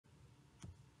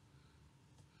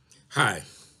Hi,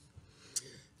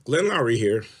 Glenn Loury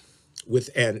here with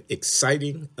an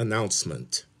exciting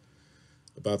announcement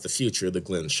about the future of The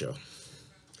Glenn Show.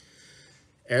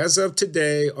 As of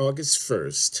today, August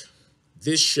 1st,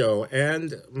 this show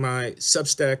and my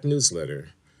Substack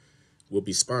newsletter will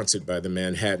be sponsored by the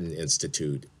Manhattan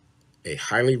Institute, a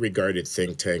highly regarded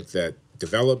think tank that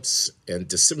develops and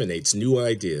disseminates new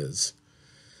ideas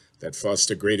that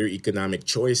foster greater economic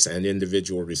choice and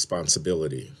individual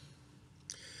responsibility.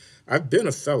 I've been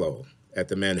a fellow at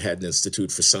the Manhattan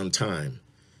Institute for some time,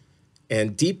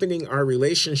 and deepening our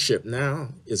relationship now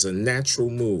is a natural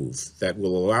move that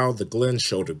will allow the Glenn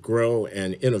Show to grow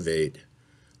and innovate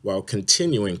while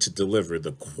continuing to deliver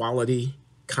the quality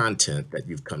content that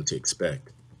you've come to expect.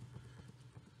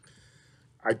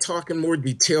 I talk in more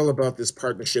detail about this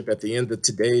partnership at the end of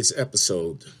today's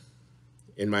episode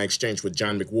in my exchange with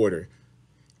John McWhorter,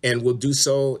 and will do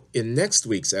so in next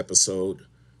week's episode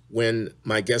when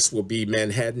my guest will be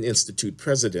Manhattan Institute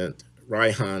President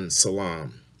Reihan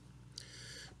Salam.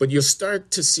 But you'll start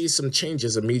to see some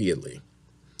changes immediately.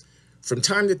 From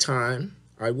time to time,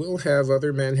 I will have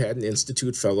other Manhattan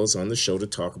Institute fellows on the show to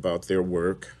talk about their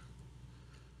work.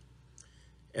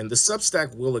 And the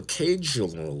Substack will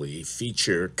occasionally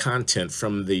feature content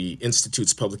from the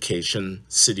Institute's publication,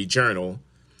 City Journal,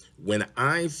 when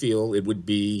I feel it would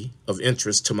be of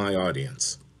interest to my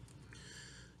audience.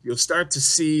 You'll start to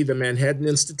see the Manhattan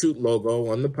Institute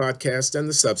logo on the podcast and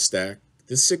the Substack.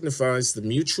 This signifies the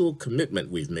mutual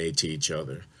commitment we've made to each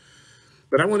other.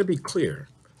 But I want to be clear.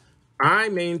 I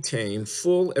maintain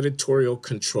full editorial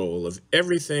control of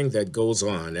everything that goes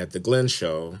on at The Glenn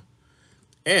Show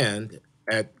and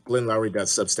at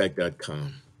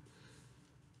glennloury.substack.com.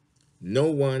 No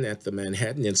one at the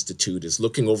Manhattan Institute is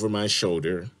looking over my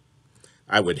shoulder.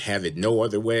 I would have it no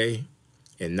other way,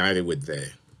 and neither would they.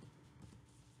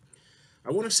 I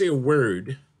want to say a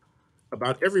word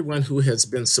about everyone who has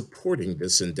been supporting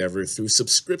this endeavor through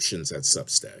subscriptions at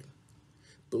Substack.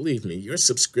 Believe me, your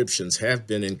subscriptions have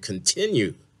been and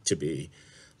continue to be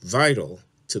vital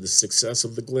to the success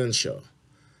of The Glenn Show.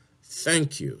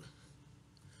 Thank you.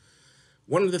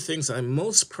 One of the things I'm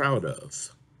most proud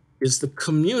of is the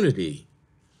community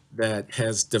that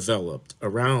has developed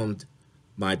around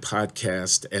my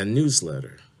podcast and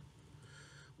newsletter.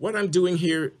 What I'm doing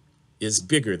here is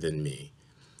bigger than me,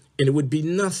 and it would be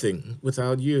nothing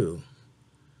without you.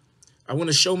 I want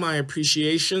to show my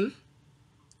appreciation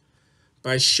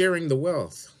by sharing the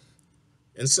wealth.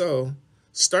 And so,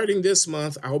 starting this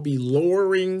month, I'll be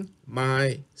lowering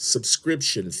my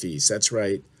subscription fees. That's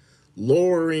right,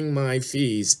 lowering my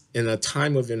fees in a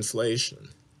time of inflation.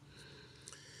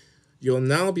 You'll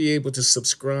now be able to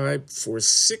subscribe for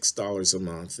 $6 a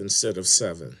month instead of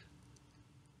 $7.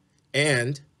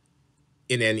 And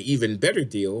in an even better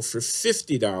deal for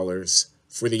 $50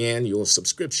 for the annual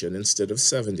subscription instead of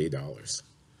 $70.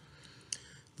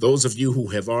 Those of you who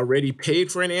have already paid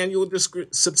for an annual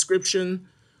subscription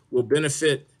will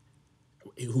benefit,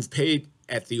 who've paid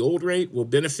at the old rate, will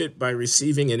benefit by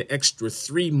receiving an extra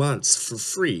 3 months for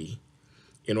free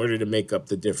in order to make up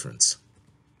the difference.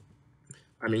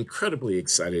 I'm incredibly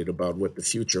excited about what the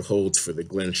future holds for The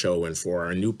Glenn Show and for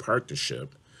our new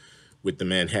partnership with the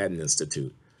Manhattan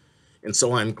Institute. And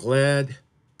so I'm glad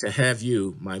to have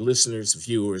you, my listeners,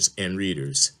 viewers, and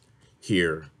readers,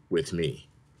 here with me.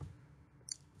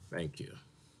 Thank you.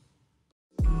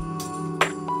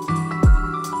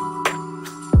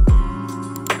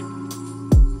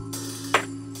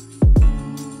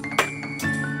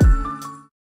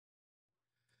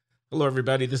 Hello,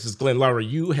 everybody. This is Glenn Loury.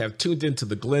 You have tuned into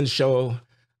The Glenn Show.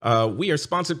 We are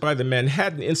sponsored by the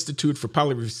Manhattan Institute for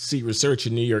Policy Research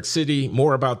in New York City.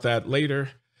 More about that later.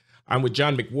 I'm with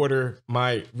John McWhorter,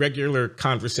 my regular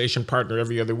conversation partner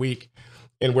every other week.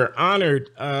 And we're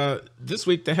honored this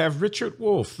week to have Richard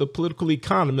Wolff, the political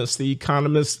economist, the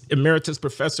economist emeritus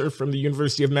professor from the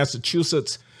University of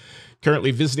Massachusetts,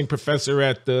 currently visiting professor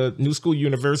at the New School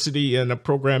University and a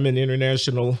program in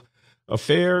international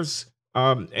affairs,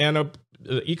 and an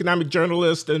economic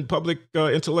journalist and public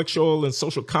intellectual and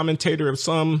social commentator of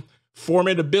some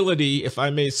formidability, if I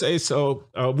may say so.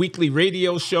 A weekly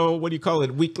radio show, what do you call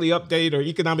it? Weekly update or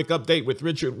economic update with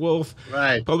Richard Wolff.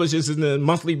 Right. Publishes in the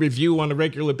monthly review on a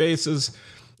regular basis.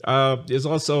 Is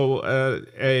also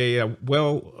a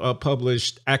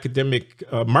well-published academic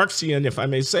Marxian, if I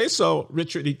may say so,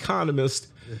 Richard economist,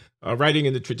 writing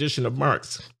in the tradition of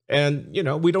Marx. And, you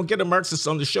know, we don't get a Marxist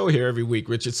on the show here every week,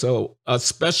 Richard, so a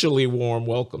especially warm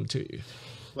welcome to you.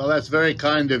 Well, that's very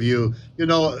kind of you. You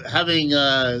know, having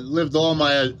lived all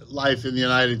my life in the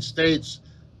United States,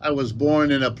 I was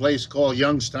born in a place called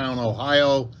Youngstown,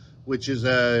 Ohio, which is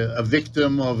a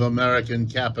victim of American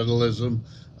capitalism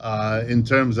in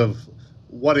terms of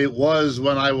what it was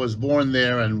when I was born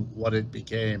there and what it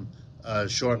became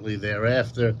shortly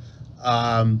thereafter.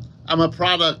 I'm a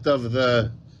product of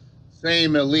the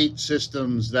same elite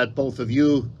systems that both of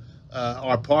you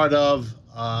are part of,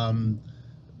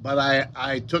 but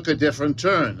I took a different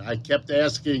turn. I kept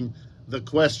asking the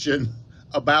question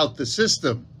about the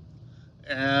system,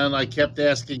 and I kept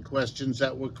asking questions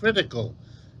that were critical.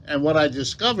 And what I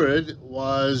discovered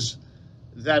was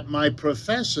that my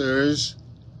professors,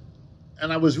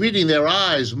 and I was reading their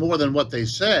eyes more than what they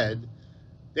said,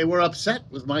 they were upset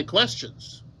with my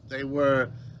questions. They were,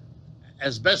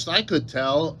 as best I could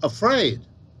tell, afraid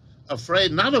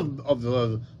not of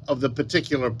the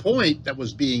particular point that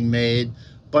was being made,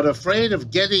 but afraid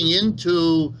of getting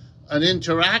into an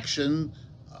interaction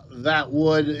that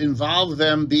would involve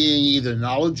them being either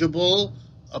knowledgeable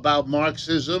about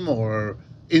Marxism or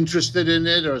interested in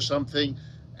it or something.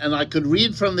 And I could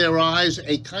read from their eyes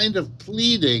a kind of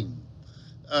pleading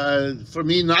for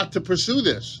me not to pursue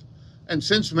this. And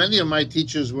since many of my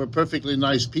teachers were perfectly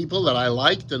nice people that I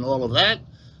liked and all of that,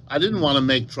 I didn't want to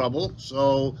make trouble.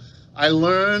 So I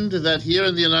learned that here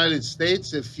in the United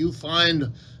States, if you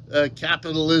find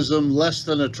capitalism less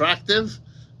than attractive,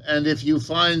 and if you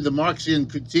find the Marxian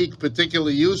critique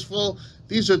particularly useful,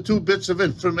 these are two bits of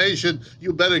information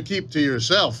you better keep to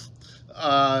yourself.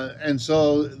 And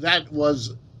so that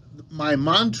was my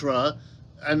mantra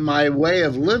and my way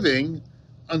of living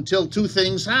until two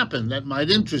things happened that might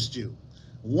interest you.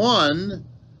 One,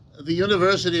 the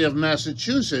University of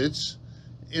Massachusetts,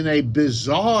 in a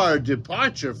bizarre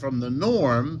departure from the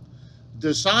norm,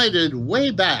 decided way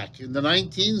back in the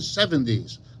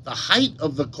 1970s, the height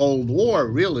of the Cold War,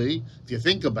 really, if you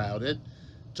think about it,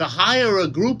 to hire a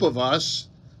group of us,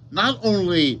 not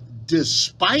only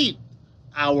despite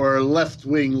our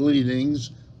left-wing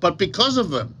leanings, but because of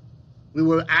them. We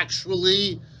were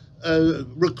actually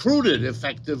recruited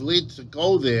effectively to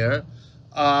go there.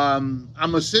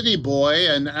 I'm a city boy,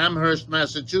 and Amherst,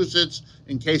 Massachusetts,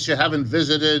 in case you haven't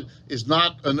visited, is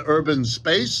not an urban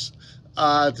space,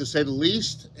 to say the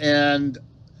least. And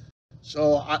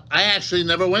so I actually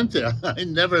never went there. I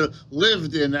never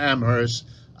lived in Amherst.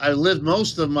 I lived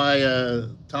most of my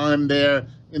time there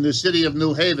in the city of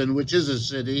New Haven, which is a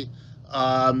city.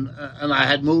 And I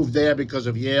had moved there because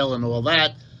of Yale and all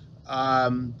that.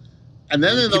 And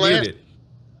then in the last,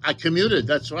 I commuted.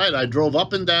 That's right. I drove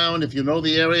up and down. If you know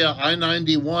the area,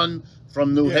 I-91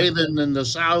 from New Haven in the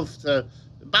south,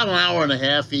 about an hour and a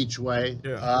half each way.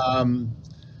 And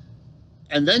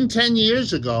then 10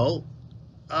 years ago,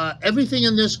 everything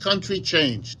in this country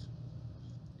changed.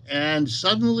 And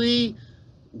suddenly,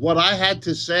 what I had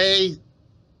to say,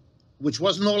 which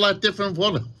wasn't all that different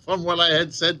from what I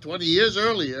had said 20 years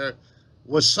earlier,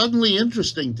 was suddenly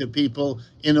interesting to people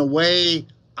in a way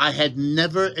I had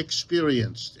never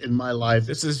experienced in my life.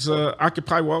 This is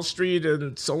Occupy Wall Street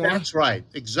and so on? That's right.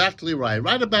 Exactly right.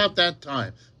 Right about that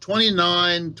time.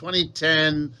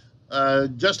 2010,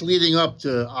 just leading up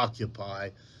to Occupy.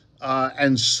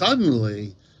 And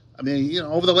suddenly, I mean, you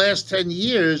know, over the last 10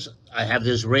 years, I have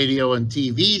this radio and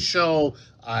TV show.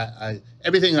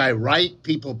 Everything I write,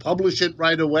 people publish it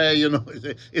right away. You know,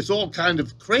 it's all kind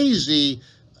of crazy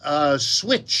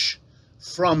switch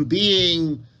from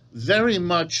being very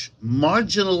much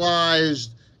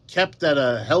marginalized, kept at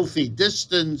a healthy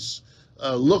distance,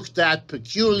 looked at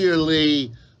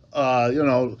peculiarly, you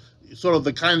know, sort of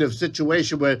the kind of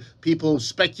situation where people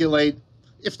speculate,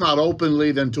 if not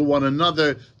openly, then to one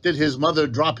another, did his mother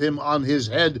drop him on his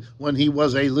head when he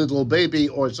was a little baby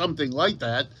or something like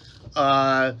that,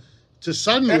 to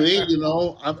suddenly, you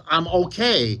know, I'm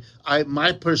okay.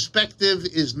 My perspective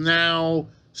is now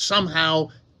somehow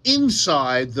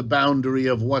inside the boundary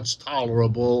of what's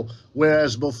tolerable,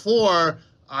 whereas before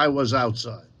I was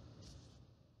outside.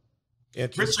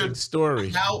 Interesting Richard,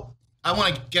 story. I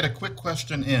want to get a quick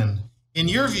question in. In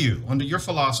your view, under your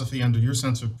philosophy, under your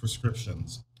sense of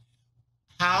prescriptions,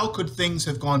 how could things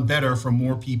have gone better for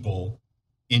more people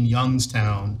in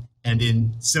Youngstown and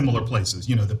in similar places?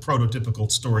 You know, the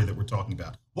prototypical story that we're talking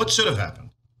about. What should have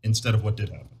happened instead of what did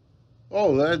happen?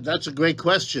 Oh, that's a great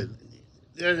question.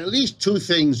 There are at least two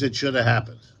things that should have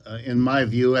happened, in my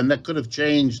view, and that could have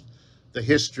changed the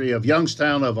history of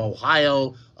Youngstown, of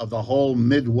Ohio, of the whole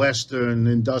Midwestern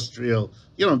industrial,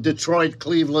 you know, Detroit,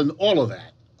 Cleveland, all of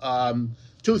that.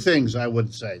 Two things I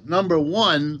would say. Number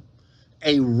one,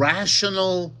 a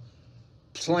rational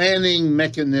planning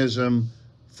mechanism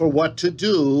for what to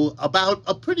do about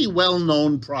a pretty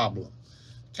well-known problem.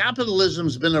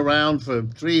 Capitalism's been around for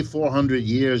 300-400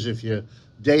 years if you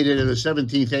dated in the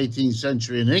 17th, 18th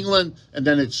century in England, and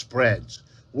then it spreads.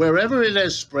 Wherever it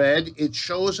has spread, it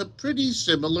shows a pretty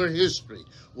similar history.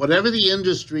 Whatever the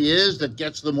industry is that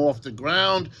gets them off the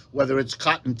ground, whether it's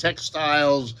cotton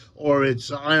textiles or it's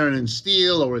iron and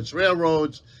steel or it's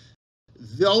railroads,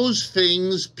 those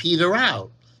things peter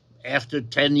out. After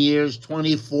 10 years,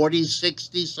 20, 40,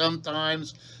 60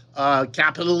 sometimes,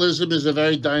 capitalism is a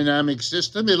very dynamic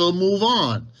system. It'll move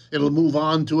on. It'll move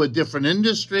on to a different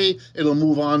industry. It'll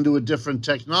move on to a different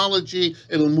technology.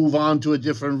 It'll move on to a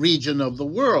different region of the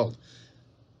world.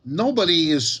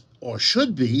 Nobody is or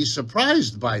should be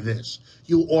surprised by this.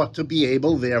 You ought to be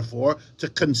able, therefore, to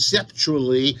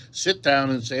conceptually sit down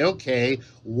and say, okay,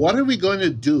 what are we going to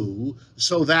do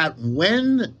so that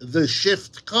when the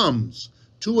shift comes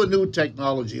to a new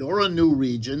technology or a new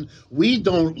region, we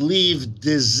don't leave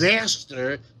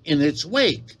disaster in its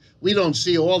wake. We don't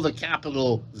see all the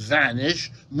capital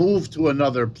vanish, move to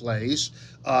another place.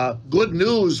 Good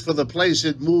news for the place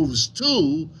it moves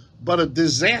to, but a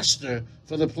disaster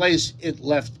for the place it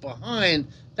left behind.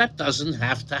 That doesn't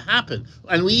have to happen.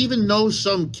 And we even know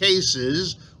some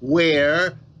cases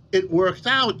where it worked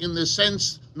out in the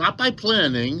sense, not by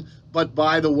planning, but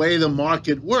by the way the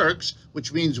market works,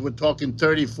 which means we're talking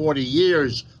 30, 40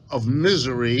 years of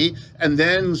misery, and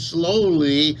then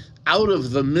slowly out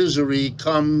of the misery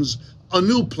comes a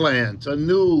new plant, a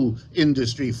new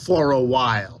industry for a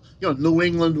while. You know, New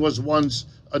England was once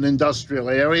an industrial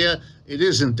area. It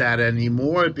isn't that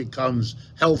anymore. It becomes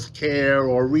healthcare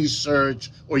or research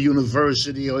or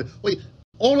university.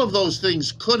 All of those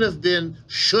things could have been,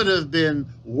 should have been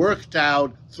worked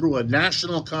out through a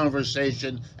national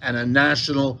conversation and a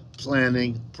national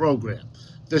planning program.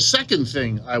 The second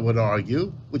thing I would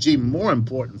argue, which is even more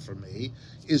important for me,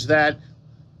 is that,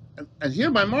 and here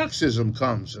my Marxism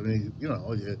comes. I mean, you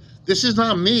know, this is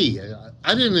not me.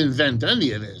 I didn't invent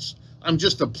any of this. I'm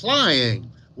just applying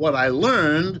what I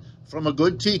learned from a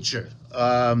good teacher,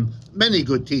 many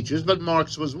good teachers, but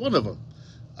Marx was one of them.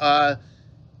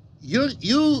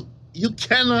 You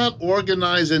cannot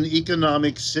organize an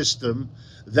economic system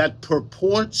that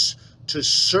purports to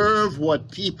serve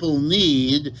what people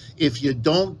need if you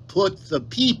don't put the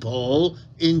people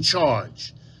in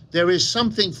charge. There is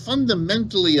something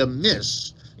fundamentally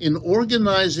amiss in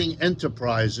organizing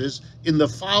enterprises in the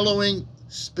following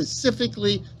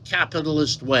specifically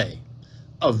capitalist way.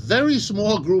 A very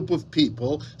small group of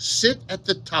people sit at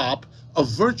the top of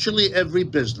virtually every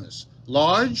business,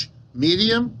 large,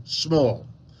 medium, small.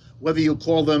 Whether you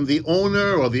call them the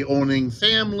owner or the owning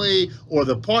family or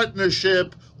the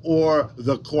partnership or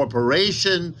the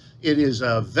corporation, it is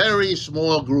a very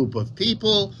small group of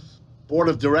people. Board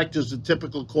of directors of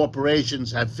typical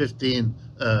corporations have 15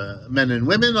 men and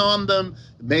women on them.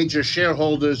 Major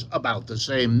shareholders, about the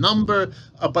same number.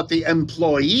 But the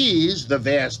employees, the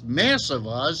vast mass of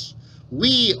us,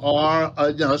 we are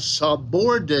in a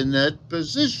subordinate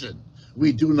position.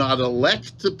 We do not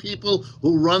elect the people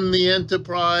who run the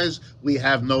enterprise. We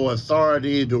have no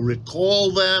authority to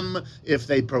recall them if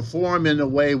they perform in a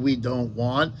way we don't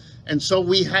want. And so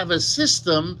we have a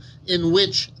system in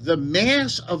which the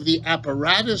mass of the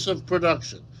apparatus of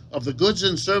production, of the goods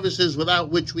and services without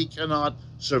which we cannot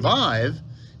survive,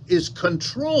 is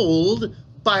controlled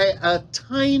by a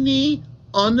tiny,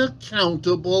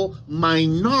 unaccountable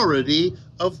minority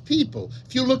of people.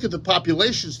 If you look at the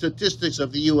population statistics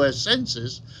of the U.S.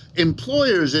 Census,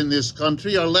 employers in this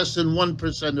country are less than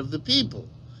 1% of the people.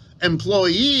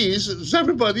 Employees is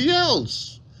everybody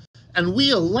else. And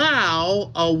we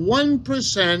allow a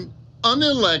 1%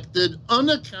 unelected,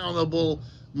 unaccountable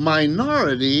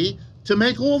minority to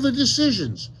make all the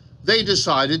decisions. They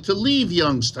decided to leave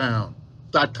Youngstown,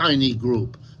 that tiny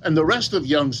group. And the rest of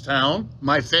Youngstown,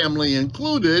 my family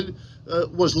included,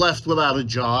 was left without a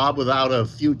job, without a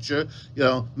future. You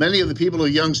know, many of the people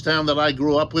of Youngstown that I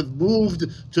grew up with moved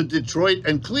to Detroit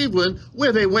and Cleveland,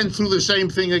 where they went through the same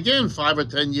thing again 5 or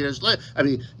 10 years later. I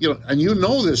mean, you know, and you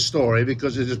know this story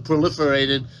because it has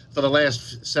proliferated for the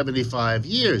last 75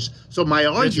 years. So my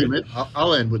argument,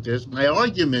 I'll end with this, my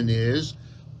argument is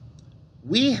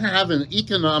we have an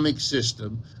economic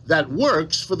system that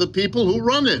works for the people who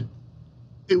run it.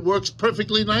 It works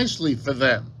perfectly nicely for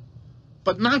them,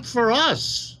 but not for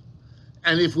us.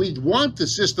 And if we want the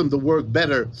system to work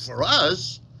better for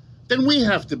us, then we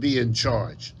have to be in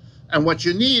charge. And what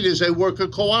you need is a worker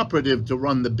cooperative to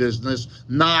run the business,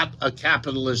 not a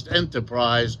capitalist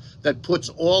enterprise that puts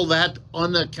all that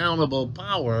unaccountable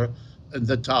power at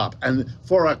the top. And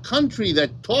for a country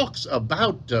that talks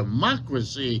about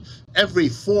democracy every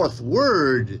fourth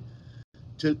word,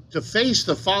 to face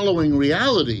the following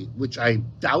reality, which I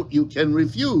doubt you can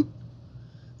refute,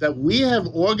 that we have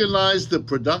organized the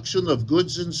production of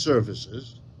goods and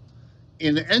services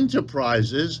in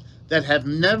enterprises that have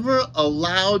never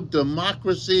allowed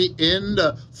democracy in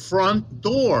the front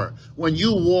door. When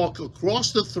you walk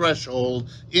across the threshold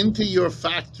into your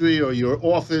factory or your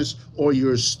office or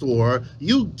your store,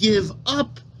 you give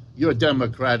up your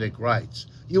democratic rights.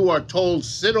 You are told,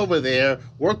 sit over there,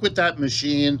 work with that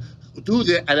machine, do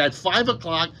that, and at 5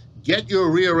 o'clock, get your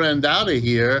rear end out of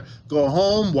here, go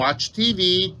home, watch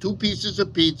TV, 2 pieces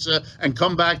of pizza, and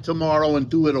come back tomorrow and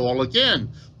do it all again.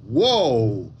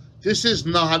 Whoa, this is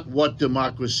not what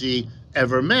democracy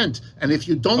ever meant. And if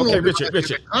you don't organize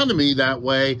your economy that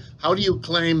way, how do you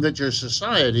claim that your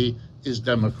society is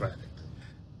democratic?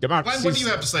 Democracy. What do you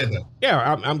have to say then?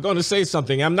 Yeah, I'm going to say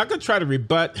something. I'm not going to try to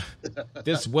rebut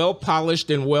this well-polished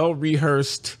and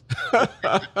well-rehearsed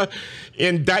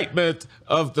indictment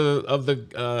of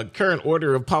the current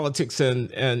order of politics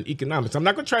and economics. I'm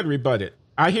not going to try to rebut it.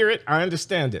 I hear it. I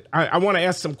understand it. I want to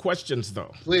ask some questions,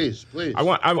 though. Please, please.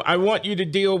 I want you to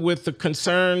deal with the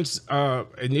concerns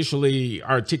initially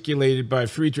articulated by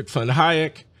Friedrich von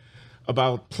Hayek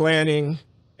about planning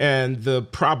and the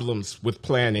problems with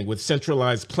planning, with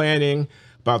centralized planning,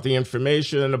 about the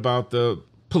information, about the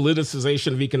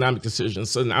politicization of economic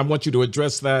decisions. And I want you to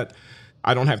address that.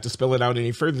 I don't have to spell it out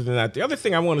any further than that. The other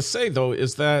thing I want to say, though,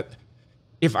 is that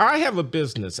if I have a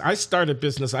business, I start a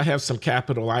business, I have some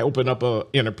capital, I open up an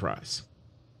enterprise,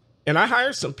 and I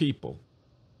hire some people,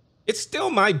 it's still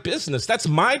my business. That's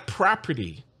my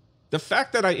property. The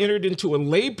fact that I entered into a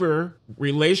labor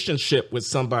relationship with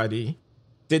somebody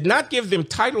did not give them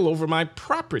title over my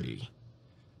property.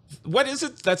 What is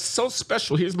it that's so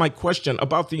special? Here's my question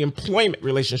about the employment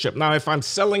relationship. Now, if I'm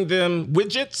selling them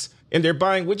widgets and they're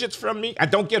buying widgets from me, I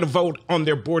don't get a vote on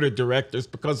their board of directors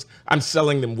because I'm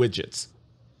selling them widgets.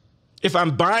 If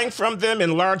I'm buying from them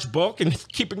in large bulk and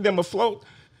keeping them afloat,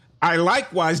 I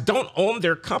likewise don't own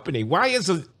their company. Why is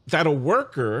it that a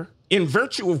worker, in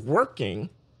virtue of working,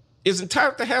 is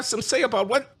entitled to have some say about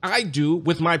what I do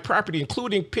with my property,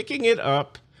 including picking it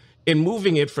up and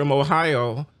moving it from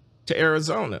Ohio to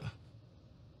Arizona?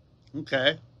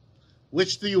 Okay.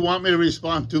 Which do you want me to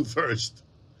respond to first?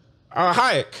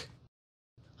 Hayek.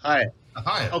 Hayek.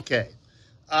 Hayek. Okay.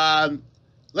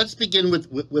 Let's begin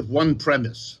with one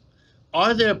premise.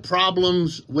 Are there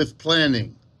problems with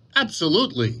planning?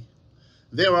 Absolutely.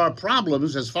 There are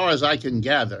problems, as far as I can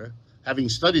gather, having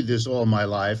studied this all my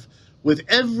life, with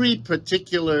every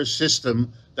particular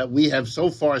system that we have so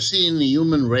far seen the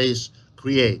human race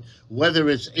create, whether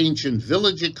it's ancient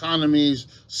village economies,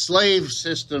 slave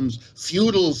systems,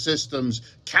 feudal systems,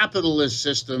 capitalist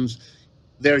systems.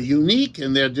 They're unique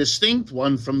and they're distinct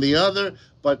one from the other,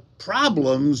 but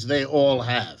problems they all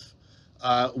have.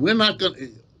 We're not going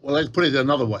to, well, let's put it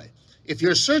another way. If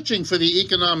you're searching for the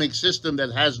economic system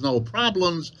that has no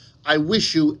problems, I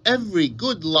wish you every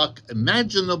good luck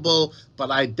imaginable,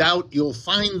 but I doubt you'll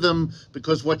find them,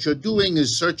 because what you're doing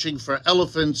is searching for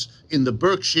elephants in the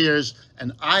Berkshires,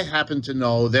 and I happen to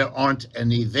know there aren't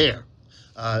any there.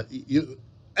 You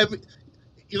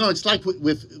know, it's like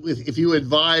with if you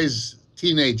advise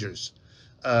teenagers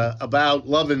about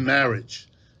love and marriage,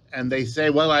 and they say,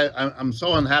 well, I'm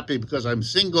so unhappy because I'm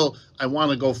single, I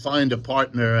want to go find a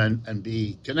partner and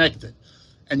be connected.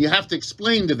 And you have to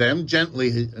explain to them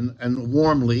gently and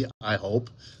warmly, I hope,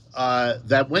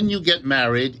 that when you get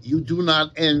married, you do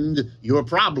not end your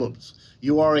problems.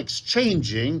 You are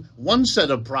exchanging one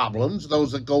set of problems,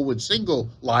 those that go with single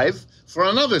life, for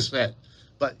another set.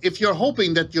 But if you're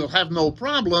hoping that you'll have no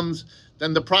problems,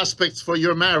 then the prospects for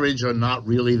your marriage are not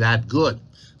really that good,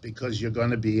 because you're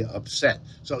going to be upset.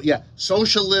 So yeah,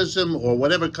 socialism or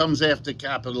whatever comes after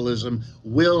capitalism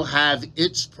will have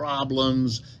its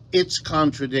problems, its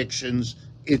contradictions,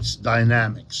 its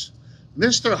dynamics.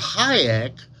 Mr.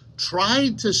 Hayek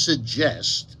tried to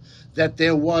suggest that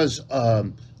there was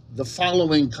the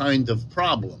following kind of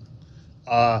problem.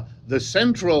 The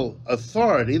central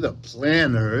authority, the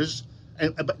planners,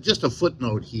 but just a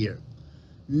footnote here,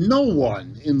 no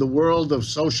one in the world of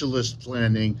socialist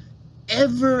planning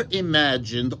ever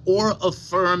imagined or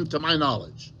affirmed, to my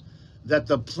knowledge, that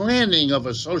the planning of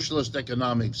a socialist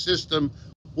economic system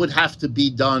would have to be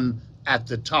done at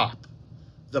the top.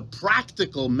 The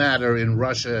practical matter in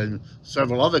Russia and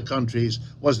several other countries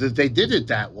was that they did it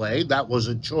that way. That was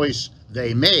a choice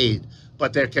they made.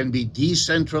 But there can be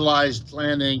decentralized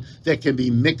planning. There can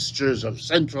be mixtures of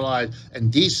centralized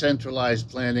and decentralized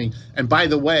planning. And by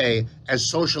the way, as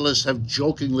socialists have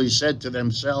jokingly said to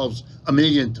themselves a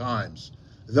million times,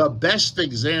 the best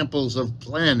examples of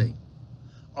planning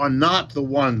are not the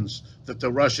ones that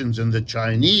the Russians and the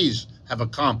Chinese have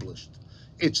accomplished.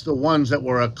 It's the ones that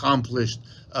were accomplished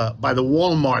by the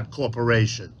Walmart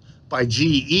Corporation, by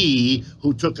GE,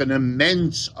 who took an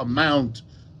immense amount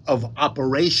of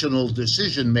operational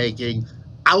decision-making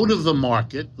out of the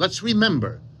market. Let's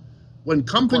remember, when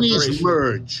companies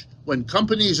merge, when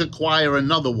companies acquire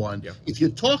another one, if you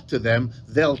talk to them,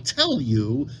 they'll tell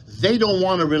you they don't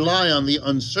want to rely on the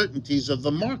uncertainties of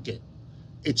the market.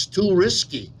 It's too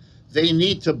risky. They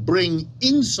need to bring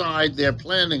inside their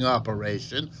planning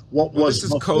operation what was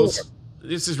this is Coast.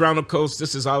 This is Ronald Coast.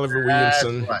 This is Oliver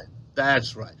Williamson. That's right.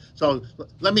 That's right. So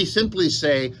let me simply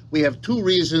say we have two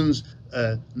reasons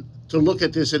to look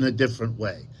at this in a different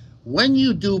way. When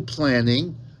you do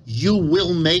planning, you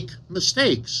will make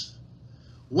mistakes.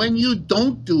 When you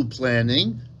don't do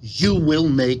planning, you will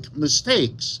make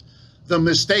mistakes. The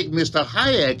mistake Mr.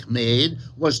 Hayek made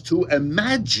was to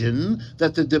imagine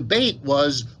that the debate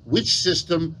was which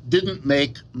system didn't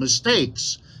make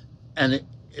mistakes. And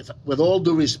if, with all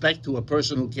due respect to a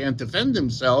person who can't defend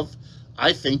himself,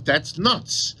 I think that's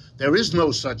nuts. There is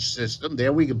no such system.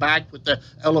 There we go back with the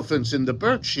elephants in the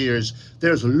Berkshires.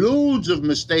 There's loads of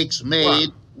mistakes made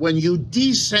when you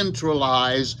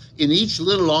decentralize in each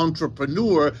little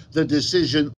entrepreneur the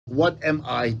decision, what am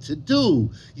I to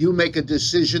do? You make a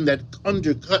decision that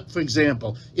undercut, for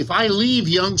example, if I leave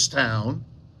Youngstown,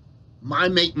 I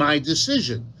make my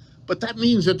decision. But that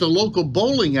means that the local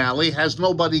bowling alley has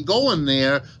nobody going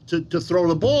there to throw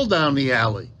the ball down the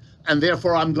alley. And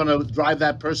therefore, I'm going to drive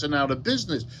that person out of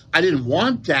business. I didn't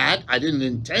want that. I didn't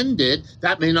intend it.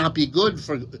 That may not be good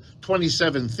for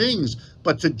 27 things.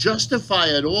 But to justify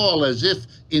it all as if,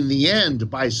 in the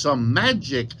end, by some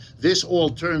magic, this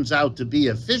all turns out to be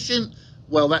efficient,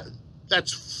 well,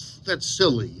 that's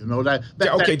silly. You know,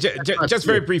 okay, just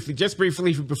very briefly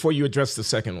before you address the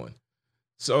second one.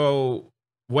 So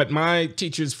what my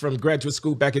teachers from graduate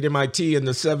school back at MIT in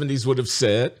the 70s would have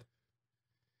said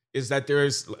is that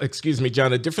there's, excuse me,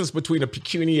 John, a difference between a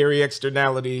pecuniary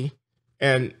externality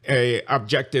and a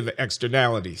objective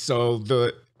externality. So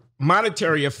the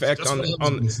monetary effect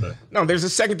no, there's a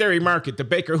secondary market, the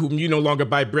baker whom you no longer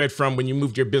buy bread from when you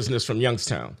moved your business from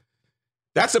Youngstown.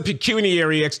 That's a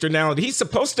pecuniary externality. He's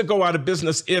supposed to go out of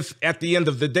business if at the end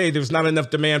of the day, there's not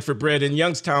enough demand for bread in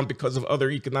Youngstown because of other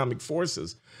economic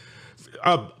forces.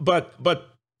 But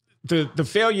the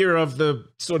failure of the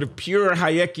sort of pure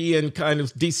Hayekian kind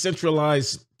of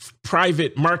decentralized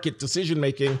private market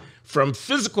decision-making from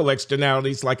physical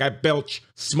externalities, like I belch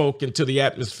smoke into the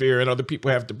atmosphere and other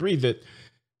people have to breathe it,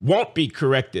 won't be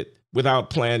corrected without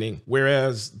planning,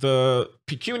 whereas the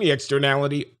pecuniary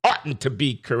externality oughtn't to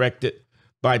be corrected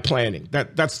by planning.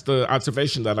 That's the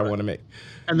observation that I want to make.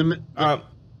 And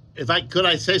could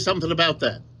I say something about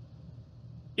that?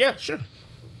 Yeah, sure.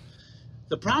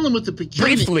 The problem with the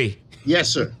pecuniary... Briefly. Yes,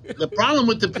 sir. The problem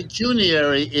with the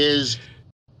pecuniary is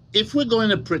if we're going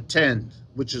to pretend,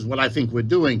 which is what I think we're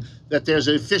doing, that there's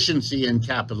efficiency in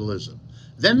capitalism,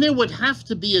 then there would have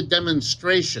to be a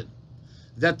demonstration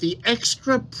that the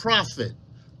extra profit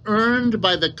earned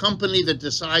by the company that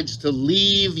decides to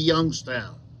leave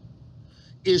Youngstown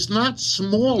is not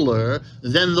smaller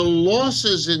than the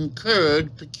losses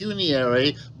incurred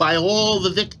pecuniary by all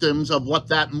the victims of what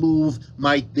that move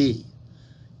might be.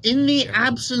 In the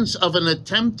absence of an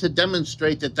attempt to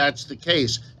demonstrate that that's the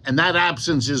case, and that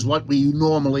absence is what we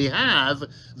normally have,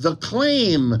 the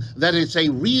claim that it's a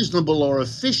reasonable or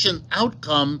efficient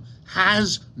outcome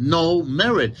has no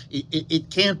merit. It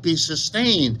can't be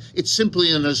sustained. It's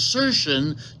simply an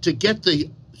assertion to get the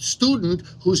student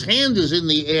whose hand is in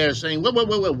the air saying,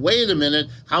 wait a minute,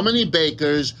 how many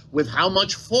bakers with how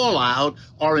much fallout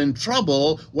are in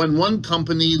trouble when one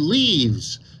company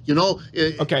leaves? You know?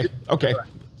 Okay.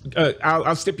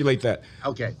 I'll stipulate that.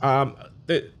 Okay.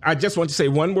 I just want to say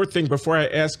one more thing before I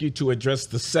ask you to address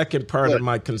the second part of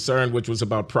my concern, which was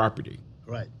about property.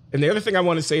 Right. And the other thing I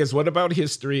want to say is, what about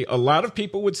history? A lot of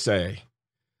people would say,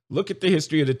 look at the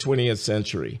history of the 20th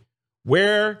century,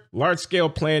 where large-scale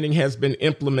planning has been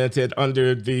implemented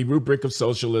under the rubric of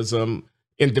socialism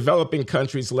in developing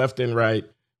countries left and right.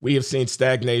 We have seen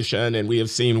stagnation and we have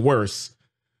seen worse.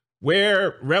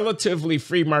 Where relatively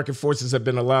free market forces have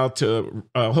been allowed to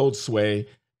hold sway,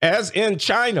 as in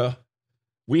China,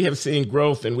 we have seen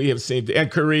growth and we have seen,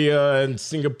 and Korea and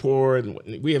Singapore, and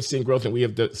we have seen growth and we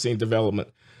have seen development.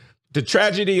 The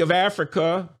tragedy of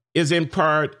Africa is in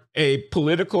part a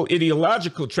political,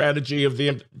 ideological tragedy of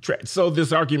the, so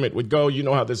this argument would go, you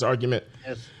know how this argument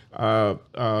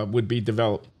would be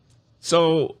developed.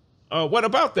 So what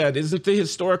about that? Isn't the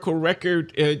historical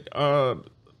record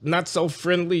not so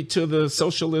friendly to the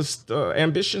socialist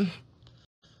ambition?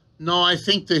 No, I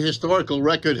think the historical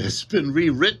record has been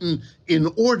rewritten in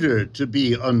order to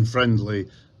be unfriendly,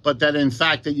 but that in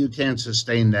fact that you can't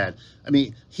sustain that. I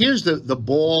mean, here's the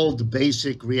bald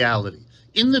basic reality.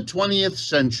 In the 20th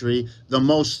century, the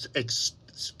most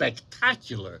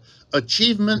spectacular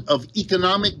achievement of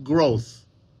economic growth,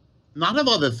 not of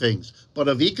other things, but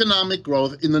of economic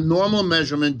growth in the normal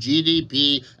measurement,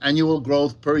 GDP, annual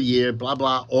growth per year, blah,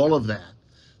 blah, all of that.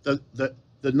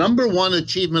 The number one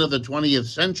achievement of the 20th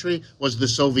century was the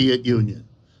Soviet Union.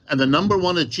 And the number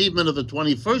one achievement of the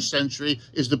 21st century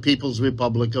is the People's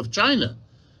Republic of China.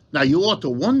 Now, you ought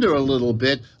to wonder a little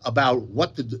bit about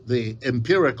what the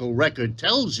empirical record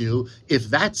tells you if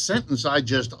that sentence I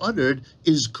just uttered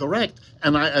is correct.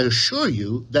 And I assure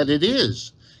you that it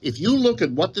is. If you look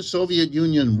at what the Soviet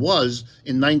Union was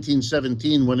in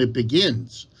 1917 when it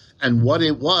begins, and what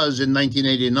it was in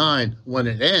 1989 when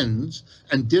it ends,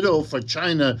 and ditto for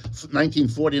China,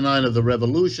 1949 of the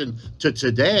revolution to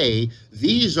today,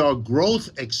 these are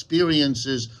growth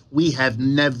experiences we have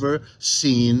never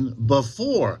seen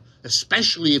before,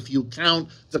 especially if you count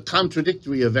the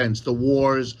contradictory events, the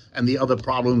wars and the other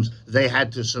problems they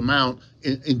had to surmount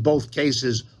in both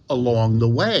cases along the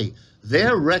way.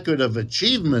 Their record of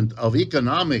achievement of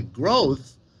economic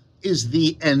growth is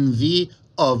the envy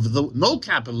of no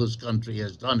capitalist country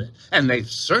has done it. And they've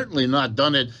certainly not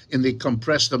done it in the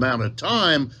compressed amount of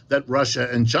time that Russia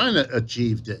and China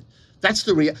achieved it. That's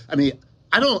the I mean,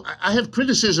 I have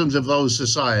criticisms of those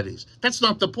societies. That's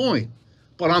not the point.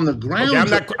 But on the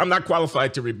ground, okay, I'm not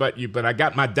qualified to rebut you, but I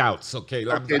got my doubts. Okay,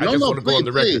 I just want to go on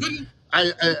the record.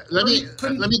 Let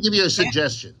me give you a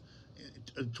suggestion.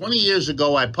 20 years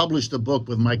ago, I published a book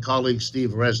with my colleague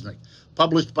Steve Resnick,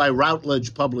 published by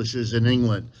Routledge Publishers in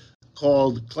England,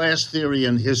 called Class Theory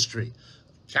and History,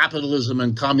 Capitalism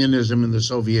and Communism in the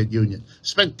Soviet Union.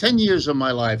 Spent 10 years of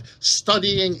my life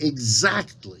studying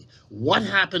exactly what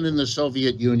happened in the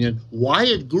Soviet Union, why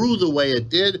it grew the way it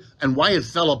did, and why it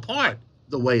fell apart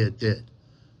the way it did.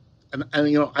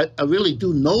 And you know, I really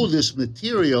do know this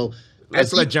material.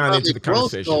 Let's let John into the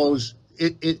conversation. Goes,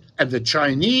 and the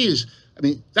Chinese, I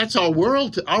mean, that's our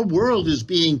world. Our world is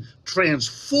being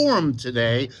transformed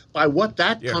today by what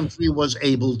that country was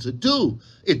able to do.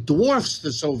 It dwarfs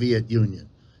the Soviet Union.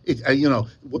 You know,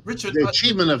 Richard, the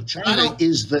achievement of China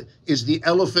is the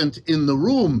elephant in the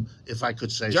room, if I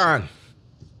could say John.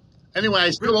 So. Anyway, I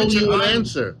still owe you an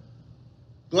answer.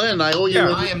 Glenn, I owe you an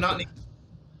answer. I am not.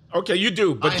 Okay, you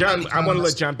do, but John, I want to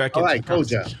let John back in. All right, go,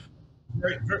 John.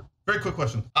 Very quick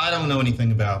question. I don't know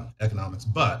anything about economics,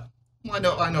 but I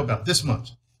know about this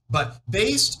much. But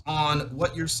based on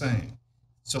what you're saying,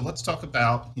 so let's talk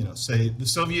about, you know, say the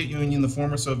Soviet Union, the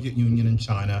former Soviet Union, and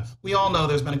China. We all know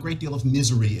there's been a great deal of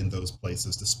misery in those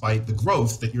places, despite the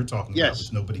growth that you're talking about,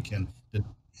 which nobody can deny.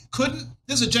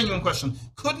 This is a genuine question,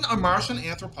 couldn't a Martian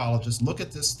anthropologist look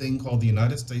at this thing called the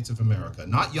United States of America,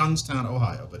 not Youngstown,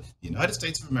 Ohio, but the United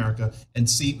States of America, and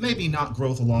see maybe not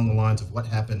growth along the lines of what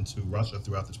happened to Russia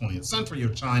throughout the 20th century or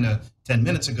China 10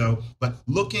 minutes ago, but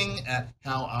looking at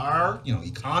how our, you know,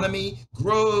 economy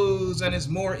grows and is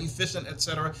more efficient, et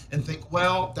cetera, and think,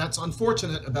 well, that's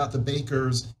unfortunate about the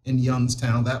bakers in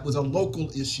Youngstown. That was a local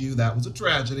issue. That was a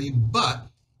tragedy. But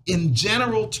in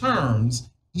general terms,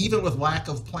 even with lack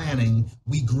of planning,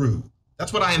 we grew.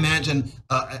 That's what I imagine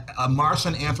a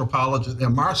Martian anthropologist, a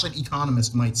Martian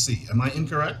economist might see. Am I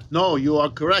incorrect? No, you are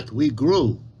correct. We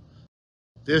grew.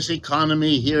 This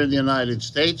economy here in the United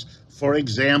States, for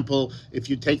example, if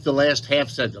you take the last half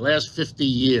century, the last 50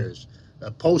 years,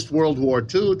 post-World War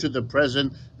II to the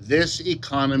present, this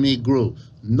economy grew.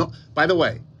 No, by the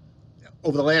way,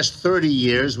 over the last 30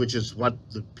 years, which is what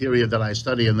the period that I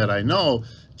study and that I know,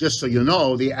 just so you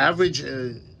know, the average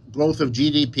growth of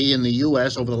GDP in the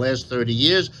U.S. over the last 30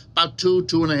 years, about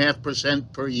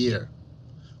 2.5% per year.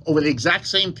 Over the exact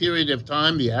same period of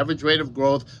time, the average rate of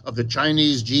growth of the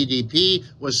Chinese GDP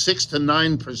was 6 to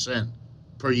 9%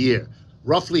 per year,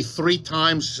 roughly 3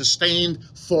 times sustained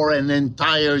for an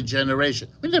entire generation.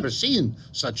 We've never seen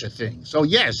such a thing. So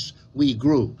yes, we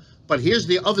grew. But here's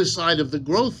the other side of the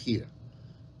growth here.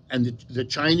 And the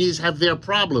Chinese have their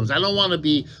problems. I don't want to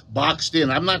be boxed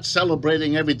in. I'm not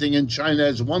celebrating everything in China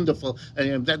as wonderful.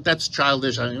 That's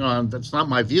childish. You know, that's not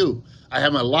my view. I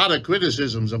have a lot of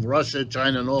criticisms of Russia,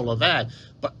 China, and all of that.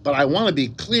 But I want to be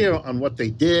clear on what they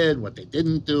did, what they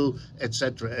didn't do, et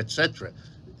cetera, et cetera.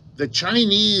 The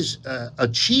Chinese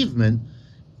achievement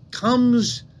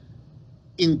comes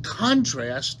in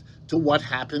contrast to what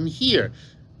happened here.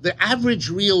 The average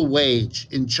real wage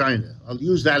in China, I'll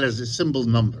use that as a symbol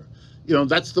number. You know,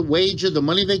 that's the wage of the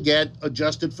money they get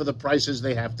adjusted for the prices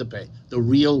they have to pay, the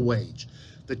real wage.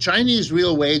 The Chinese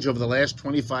real wage over the last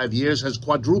 25 years has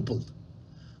quadrupled.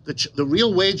 The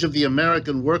real wage of the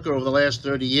American worker over the last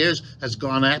 30 years has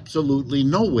gone absolutely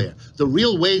nowhere. The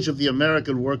real wage of the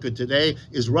American worker today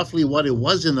is roughly what it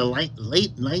was in the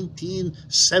late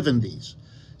 1970s.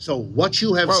 So what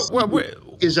you have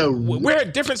we're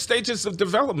at different stages of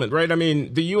development, right? I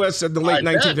mean, the U.S. in the late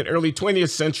 19th and early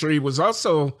 20th century was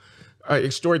also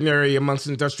extraordinary amongst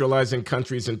industrializing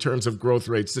countries in terms of growth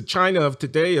rates. The China of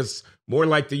today is more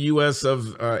like the U.S. of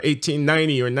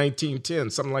 1890 or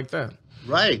 1910, something like that.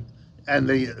 Right. And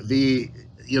the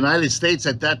United States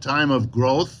at that time of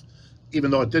growth,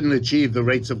 even though it didn't achieve the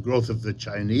rates of growth of the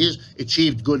Chinese,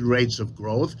 achieved good rates of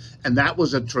growth. And that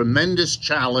was a tremendous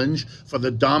challenge for the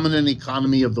dominant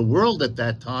economy of the world at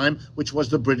that time, which was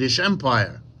the British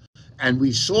Empire. And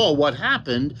we saw what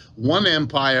happened. One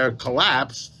empire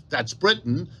collapsed, that's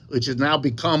Britain, which has now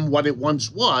become what it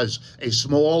once was, a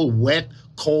small, wet,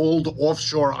 cold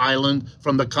offshore island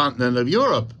from the continent of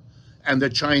Europe. And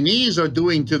the Chinese are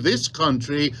doing to this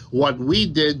country what we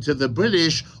did to the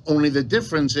British, only the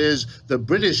difference is the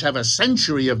British have a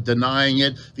century of denying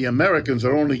it. The Americans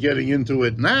are only getting into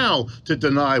it now to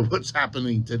deny what's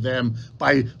happening to them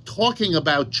by talking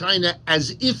about China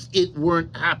as if it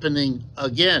weren't happening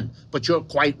again. But you're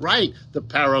quite right. The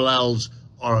parallels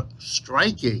are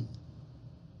striking.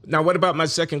 Now, what about my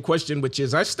second question, which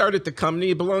is I started the company.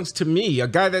 It belongs to me. A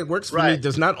guy that works for me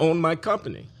does not own my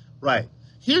company. Right.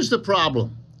 Here's the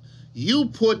problem. You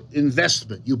put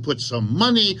investment, you put some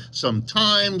money, some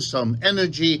time, some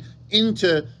energy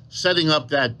into setting up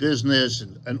that business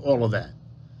and all of that.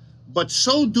 But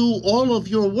so do all of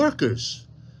your workers.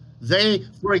 They,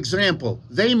 for example,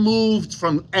 they moved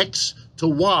from X to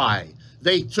Y.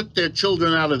 They took their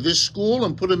children out of this school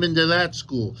and put them into that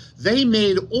school. They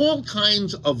made all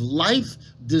kinds of life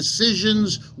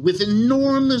decisions with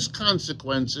enormous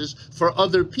consequences for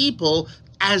other people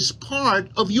as part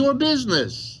of your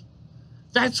business.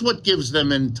 That's what gives them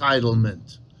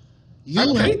entitlement.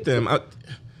 I paid them.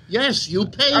 Yes, you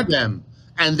pay them.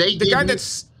 And they give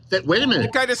you, wait a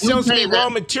minute. The guy that sells me raw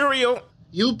material.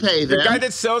 You pay them. The guy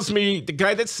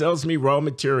that sells me raw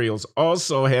materials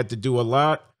also had to do a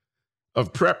lot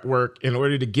of prep work in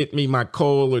order to get me my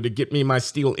coal or to get me my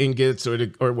steel ingots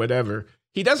or whatever.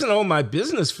 He doesn't own my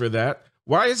business for that.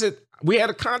 Why is it? We had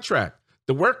a contract.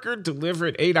 The worker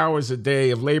delivered 8 hours a day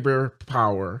of labor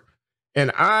power,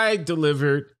 and I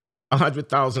delivered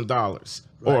 $100,000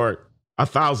 or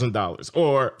 $1,000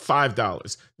 or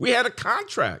 $5. We had a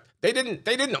contract. They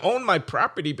didn't own my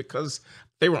property because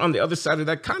they were on the other side of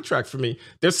that contract for me.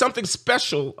 There's something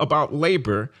special about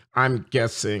labor, I'm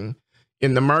guessing,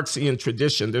 in the Marxian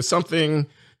tradition. There's something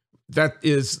that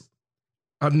is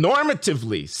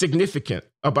normatively significant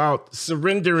about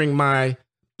surrendering my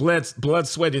blood,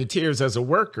 sweat, and tears as a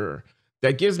worker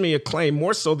that gives me a claim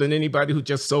more so than anybody who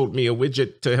just sold me a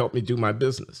widget to help me do my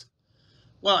business.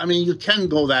 Well, I mean, you can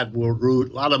go that route.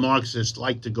 A lot of Marxists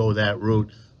like to go that route.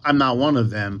 I'm not one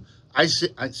of them.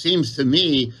 It seems to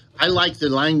me, I like the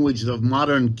language of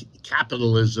modern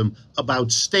capitalism about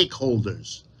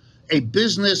stakeholders. A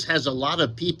business has a lot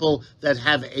of people that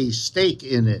have a stake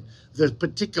in it. The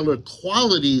particular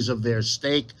qualities of their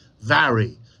stake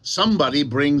vary. Somebody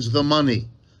brings the money.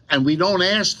 And we don't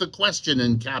ask the question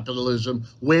in capitalism,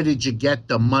 where did you get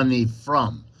the money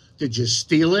from? Did you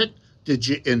steal it? Did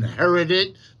you inherit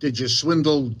it? Did you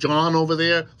swindle John over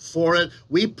there for it?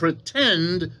 We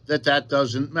pretend that that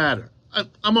doesn't matter.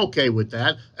 I'm okay with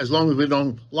that, as long as we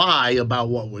don't lie about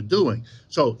what we're doing.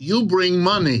 So you bring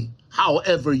money,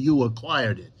 however you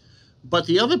acquired it. But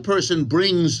the other person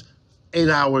brings 8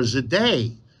 hours a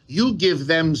day. You give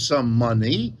them some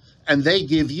money, and they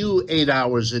give you 8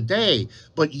 hours a day.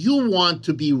 But you want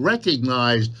to be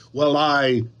recognized. Well,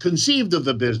 I conceived of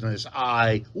the business.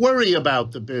 I worry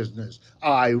about the business.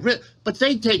 But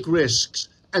they take risks,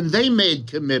 and they made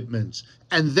commitments,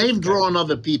 and they've drawn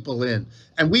other people in.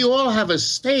 And we all have a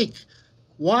stake.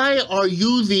 Why are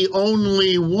you the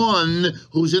only one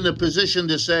who's in a position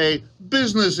to say,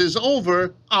 business is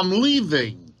over, I'm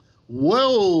leaving?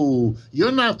 Whoa,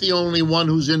 you're not the only one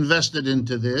who's invested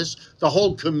into this. The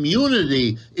whole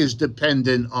community is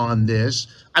dependent on this.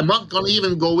 I'm not going to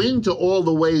even go into all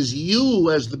the ways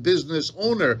you, as the business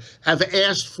owner, have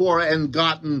asked for and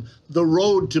gotten the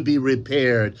road to be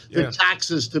repaired, the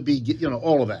taxes to be,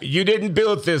 all of that. You didn't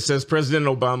build this, as President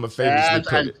Obama famously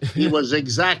put it. He was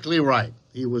exactly right.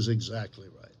 He was exactly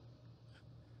right.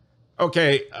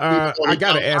 Okay, I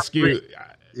got to ask you.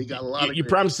 You got a lot. You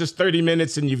promised us 30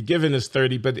 minutes, and you've given us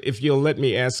 30. But if you'll let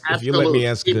me ask, Absolutely.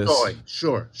 this, keep going.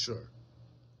 Sure.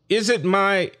 Is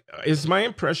my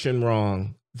impression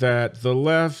wrong that the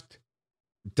left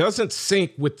doesn't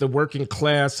sync with the working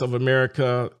class of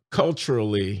America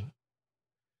culturally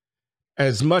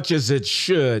as much as it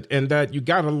should, and that you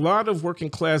got a lot of working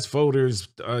class voters,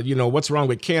 what's wrong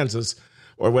with Kansas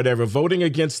or whatever, voting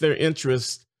against their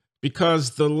interests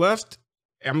because the left,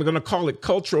 I'm going to call it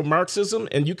cultural Marxism,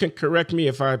 and you can correct me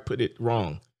if I put it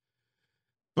wrong,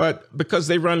 but because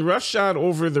they run roughshod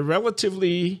over the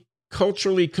relatively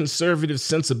culturally conservative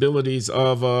sensibilities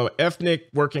of ethnic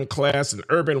working class and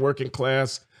urban working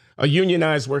class, a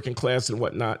unionized working class and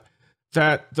whatnot,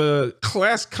 that the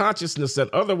class consciousness that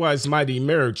otherwise might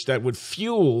emerge that would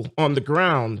fuel on the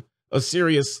ground a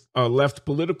serious left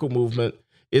political movement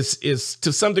is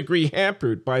to some degree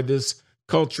hampered by this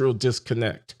cultural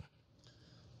disconnect.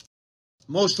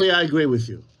 Mostly I agree with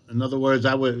you. In other words,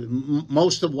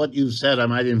 most of what you've said, I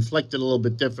might inflect it a little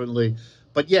bit differently.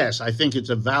 But yes, I think it's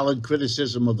a valid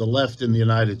criticism of the left in the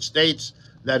United States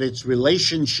that its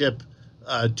relationship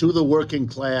to the working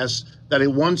class that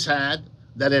it once had,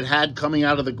 that it had coming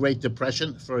out of the Great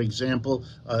Depression, for example,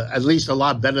 at least a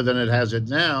lot better than it has it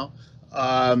now.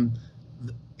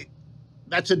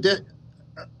 That's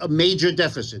a major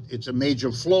deficit. It's a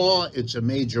major flaw. It's a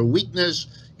major weakness.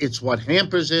 It's what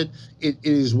hampers it. It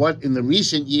is what in the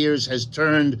recent years has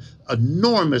turned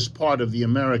enormous part of the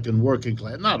American working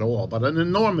class, not all, but an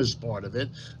enormous part of it,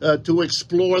 to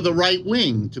explore the right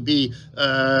wing, to be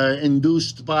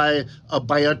induced by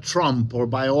a Trump or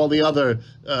by all the other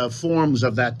forms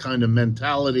of that kind of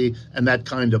mentality and that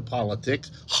kind of politics.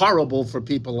 Horrible for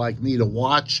people like me to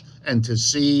watch and to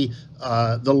see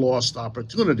the lost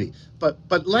opportunity.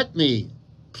 But let me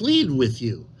plead with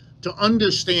you to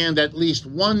understand at least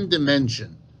one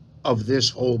dimension of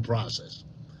this whole process.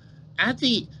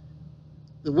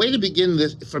 The way to begin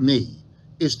this, for me,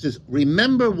 is to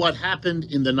remember what happened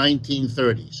in the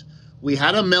 1930s. We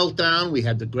had a meltdown. We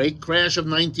had the great crash of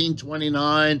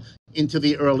 1929 into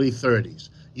the early 30s.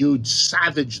 You'd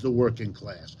savaged the working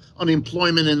class.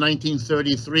 Unemployment in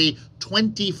 1933,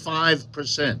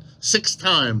 25%, 6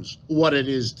 times what it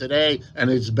is today,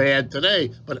 and it's bad today,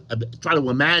 but try to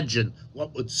imagine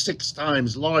what would 6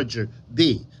 times larger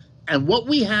be. And what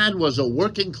we had was a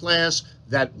working class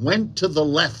that went to the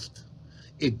left.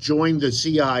 It joined the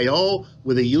CIO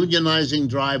with a unionizing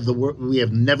drive we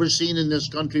have never seen in this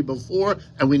country before,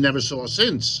 and we never saw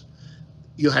since.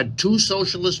 You had 2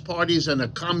 socialist parties and a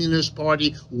communist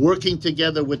party working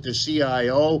together with the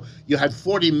CIO. You had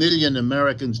 40 million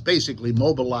Americans basically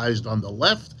mobilized on the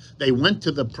left. They went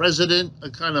to the president, a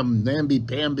kind of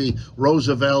namby-pamby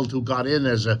Roosevelt, who got in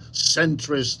as a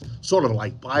centrist, sort of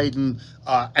like Biden,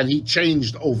 and he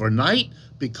changed overnight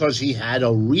because he had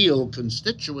a real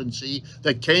constituency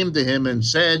that came to him and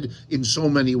said in so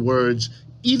many words,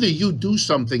 either you do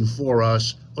something for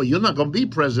us or you're not going to be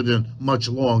president much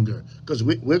longer because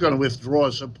we're going to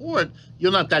withdraw support.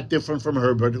 You're not that different from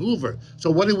Herbert Hoover. So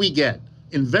what do we get?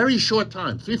 In very short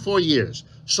time, 3-4 years,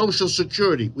 Social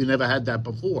Security, we never had that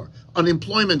before.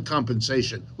 Unemployment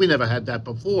compensation, we never had that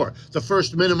before. The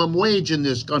first minimum wage in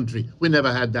this country, we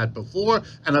never had that before.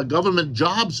 And a government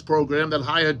jobs program that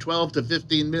hired 12 to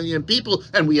 15 million people,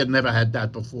 and we had never had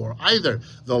that before either.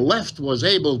 The left was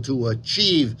able to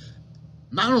achieve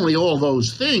not only all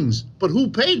those things, but who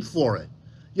paid for it?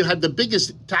 You had the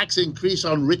biggest tax increase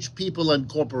on rich people and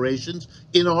corporations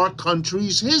in our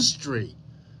country's history.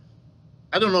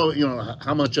 I don't know,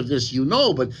 how much of this you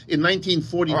know, but in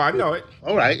 1942... Oh, I know it.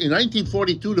 All right. In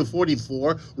 1942 to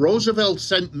 44, Roosevelt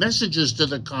sent messages to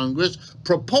the Congress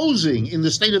proposing in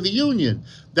the State of the Union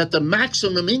that the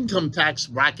maximum income tax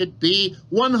bracket be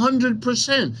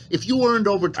 100%. If you earned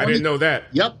over 20... I didn't know that.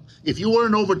 Yep. If you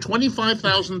earn over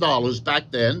 $25,000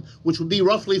 back then, which would be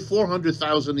roughly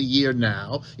 $400,000 a year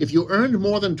now, if you earned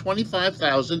more than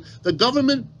 $25,000, the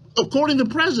government, according to the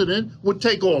president, would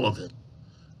take all of it.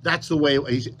 That's the way,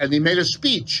 and he made a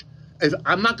speech.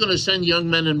 I'm not going to send young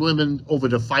men and women over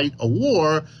to fight a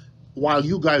war while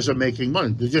you guys are making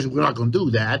money. We're not going to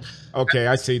do that. Okay,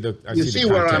 I see the You see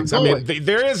where I'm going. I mean,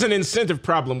 there is an incentive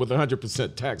problem with a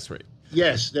 100% tax rate.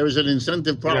 Yes, there is an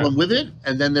incentive problem with it,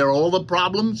 and then there are all the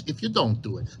problems if you don't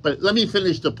do it. But let me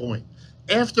finish the point.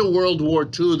 After World War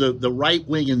II, the right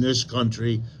wing in this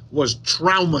country was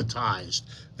traumatized.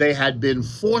 They had been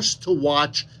forced to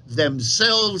watch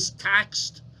themselves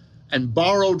taxed and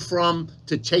borrowed from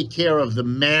to take care of the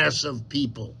mass of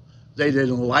people. They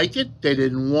didn't like it. They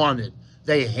didn't want it.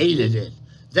 They hated it.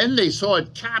 Then they saw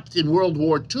it capped in World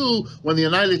War II when the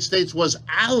United States was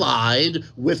allied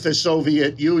with the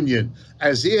Soviet Union,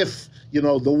 as if you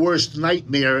know, the worst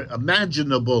nightmare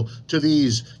imaginable to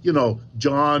these, you know,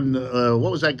 John,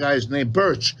 what was that guy's name?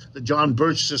 Birch, the John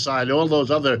Birch Society, all those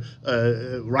other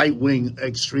right-wing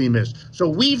extremists. So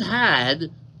we've had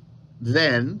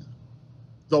then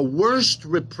the worst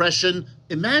repression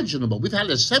imaginable. We've had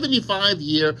a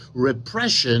 75-year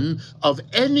repression of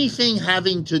anything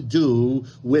having to do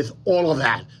with all of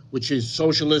that, which is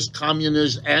socialist,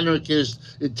 communist, anarchist,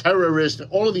 terrorist.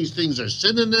 All of these things are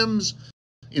synonyms.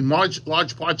 In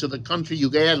large parts of the country, you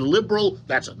add liberal,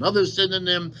 that's another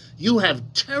synonym. You have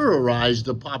terrorized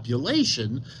the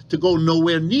population to go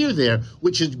nowhere near there,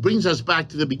 which brings us back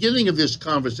to the beginning of this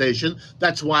conversation.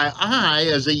 That's why I,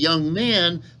 as a young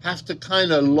man, have to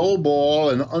kind of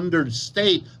lowball and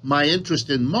understate my interest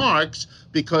in Marx,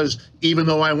 because even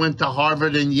though I went to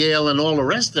Harvard and Yale and all the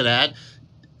rest of that,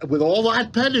 with all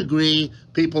that pedigree,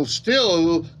 people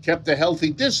still kept a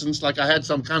healthy distance, like I had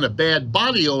some kind of bad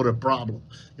body odor problem.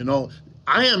 You know,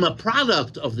 I am a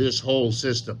product of this whole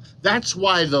system. That's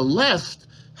why the left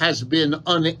has been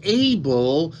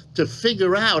unable to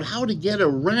figure out how to get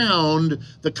around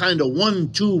the kind of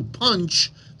 1-2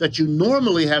 punch that you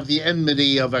normally have the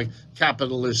enmity of a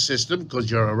capitalist system because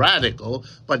you're a radical,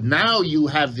 but now you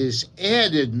have this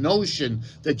added notion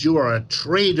that you are a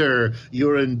traitor,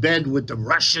 you're in bed with the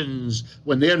Russians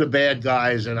when they're the bad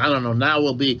guys, and I don't know, now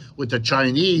we'll be with the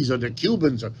Chinese or the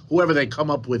Cubans or whoever they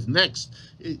come up with next.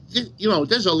 You know,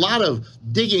 there's a lot of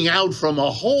digging out from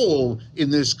a hole in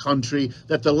this country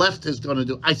that the left is going to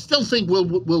do. I still think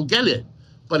we'll get it,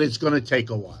 but it's going to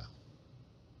take a while.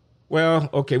 Well,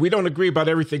 okay, we don't agree about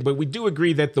everything, but we do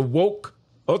agree that the woke,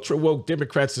 ultra woke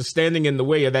Democrats are standing in the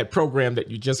way of that program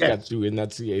that you just got through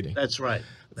enunciating. That's right.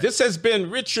 This has been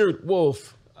Richard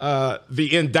Wolff, the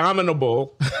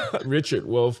indomitable Richard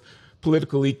Wolff,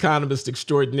 political economist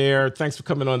extraordinaire. Thanks for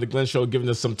coming on the Glenn Show, giving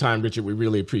us some time, Richard. We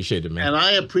really appreciate it, man. And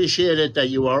I appreciate it that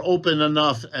you are open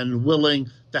enough and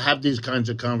willing to have these kinds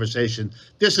of conversations.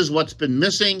 This is what's been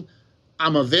missing.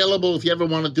 I'm available if you ever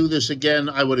want to do this again.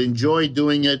 I would enjoy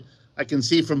doing it. I can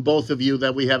see from both of you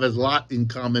that we have a lot in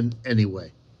common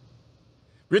anyway.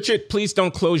 Richard, please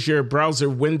don't close your browser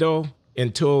window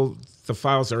until the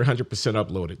files are 100%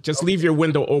 uploaded. Just leave your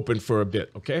window open for a bit,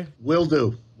 okay? Will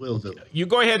do. Will do. You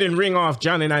go ahead and ring off.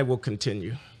 John and I will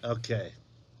continue. Okay.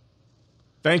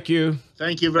 Thank you.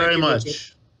 Thank you very much.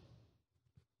 Richard.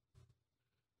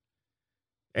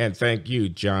 And thank you,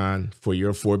 John, for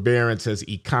your forbearance as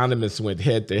economists went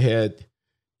head to head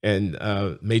and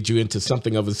made you into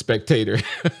something of a spectator.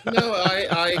 No,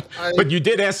 But you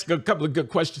did ask a couple of good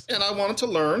questions. And I wanted to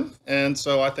learn, and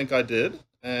so I think I did.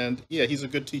 And yeah, he's a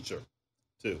good teacher,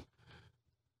 too.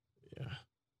 Yeah.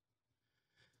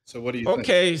 So what do you think?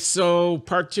 Okay, so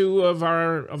part 2 of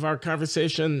our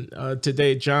conversation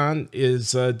today, John,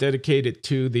 is dedicated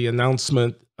to the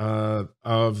announcement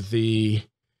of the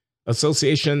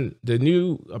association, the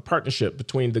new partnership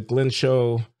between the Glenn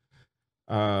Show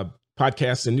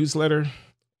podcast and newsletter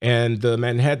and the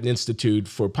Manhattan Institute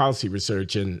for Policy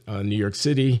Research in New York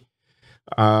City.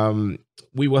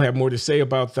 We will have more to say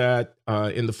about that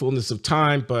in the fullness of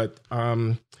time, but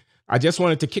I just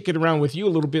wanted to kick it around with you a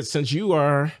little bit since you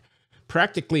are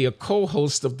practically a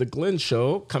co-host of the Glenn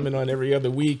Show, coming on every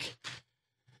other week.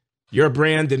 Your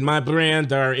brand and my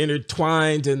brand are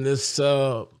intertwined in this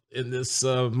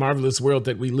marvelous world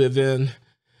that we live in.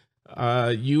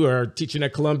 You are teaching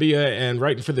at Columbia and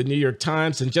writing for the New York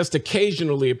Times and just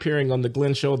occasionally appearing on the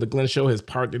Glenn Show. The Glenn Show has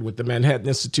partnered with the Manhattan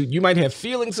Institute. You might have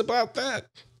feelings about that.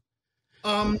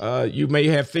 You may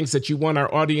have things that you want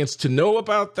our audience to know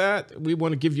about that. We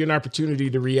want to give you an opportunity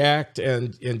to react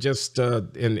and just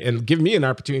and give me an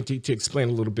opportunity to explain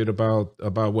a little bit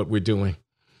about what we're doing.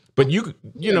 But you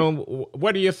know,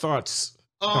 what are your thoughts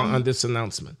on this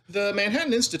announcement? The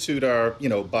Manhattan Institute are,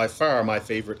 by far my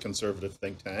favorite conservative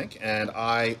think tank, and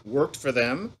I worked for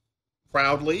them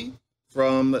proudly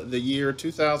from the year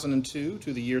 2002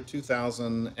 to the year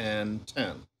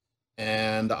 2010.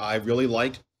 And I really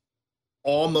liked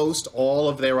almost all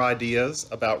of their ideas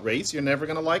about race. You're never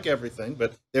going to like everything,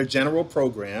 but their general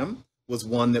program was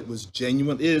one that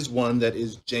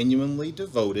is genuinely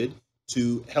devoted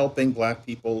to helping Black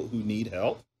people who need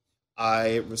help.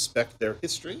 I respect their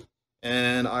history,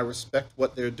 and I respect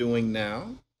what they're doing now,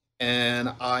 and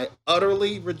I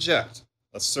utterly reject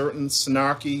a certain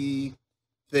snarky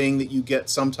thing that you get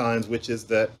sometimes, which is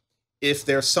that if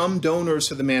there's some donors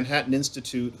to the Manhattan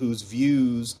Institute whose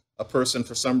views a person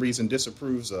for some reason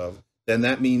disapproves of, then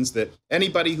that means that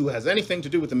anybody who has anything to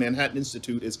do with the Manhattan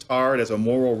Institute is tarred as a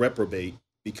moral reprobate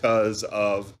because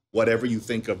of whatever you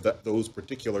think of those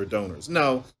particular donors.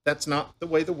 No, that's not the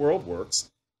way the world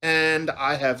works. And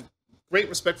I have great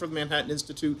respect for the Manhattan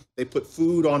Institute. They put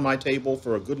food on my table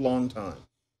for a good long time.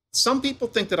 Some people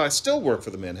think that I still work for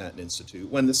the Manhattan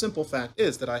Institute, when the simple fact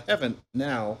is that I haven't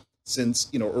now since,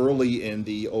 early in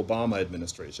the Obama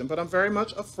administration, but I'm very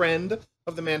much a friend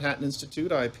of the Manhattan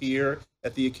Institute. I appear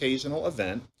at the occasional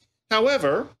event.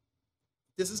 However,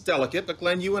 this is delicate, but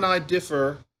Glenn, you and I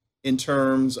differ in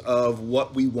terms of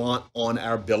what we want on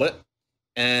our billet.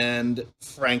 And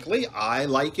frankly, I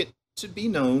like it to be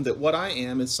known that what I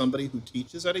am is somebody who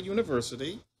teaches at a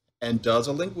university and does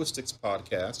a linguistics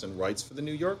podcast and writes for the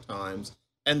New York Times.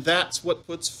 And that's what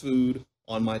puts food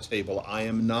on my table. I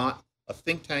am not a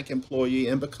think tank employee.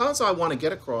 And because I want to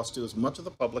get across to as much of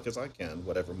the public as I can,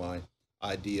 whatever my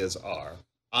ideas are,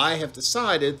 I have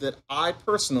decided that I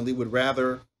personally would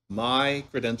rather my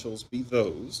credentials be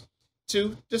those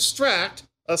to distract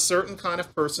a certain kind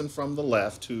of person from the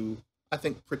left who I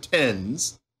think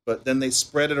pretends, but then they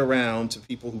spread it around to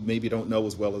people who maybe don't know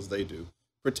as well as they do,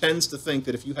 pretends to think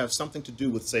that if you have something to do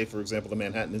with, say, for example, the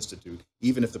Manhattan Institute,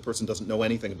 even if the person doesn't know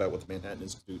anything about what the Manhattan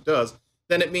Institute does,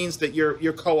 then it means that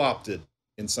you're co-opted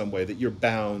in some way, that you're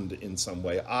bound in some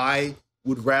way. I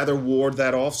would rather ward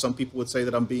that off. Some people would say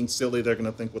that I'm being silly, they're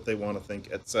going to think what they want to think,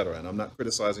 etc. And I'm not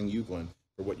criticizing you, Glenn,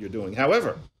 for what you're doing.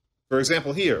 However, for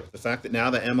example, here, the fact that now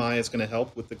the MI is going to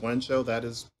help with the Glenn Show, that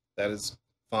is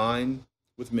fine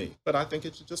with me. But I think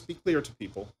it should just be clear to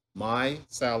people, my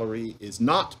salary is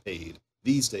not paid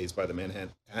these days by the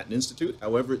Manhattan Institute.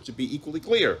 However, it should be equally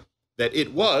clear that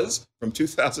it was from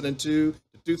 2002 to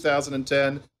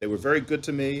 2010. They were very good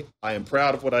to me. I am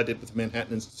proud of what I did with the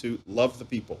Manhattan Institute, love the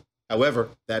people. However,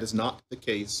 that is not the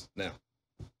case now.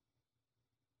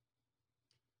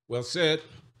 Well said.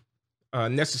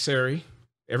 Necessary.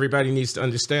 Everybody needs to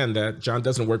understand that. John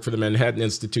doesn't work for the Manhattan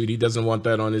Institute. He doesn't want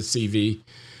that on his CV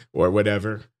or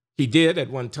whatever. He did at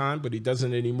one time, but he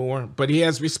doesn't anymore. But he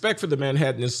has respect for the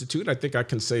Manhattan Institute. I think I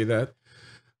can say that.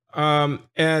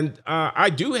 I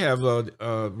do have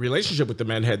a relationship with the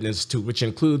Manhattan Institute, which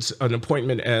includes an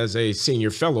appointment as a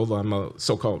senior fellow. I'm a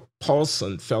so-called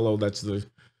Paulson Fellow. That's the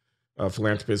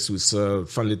philanthropist who's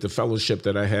funded the fellowship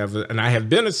that I have. And I have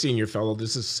been a senior fellow.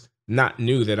 This is not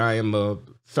new that I am a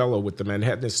fellow with the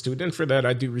Manhattan Institute. And for that,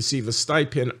 I do receive a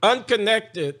stipend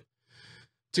unconnected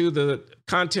to the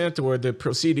content or the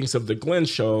proceedings of the Glenn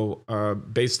Show,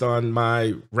 based on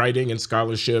my writing and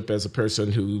scholarship as a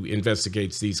person who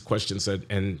investigates these questions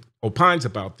and opines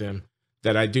about them,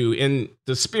 that I do in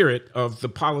the spirit of the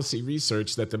policy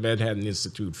research that the Manhattan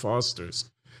Institute fosters.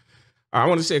 I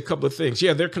want to say a couple of things.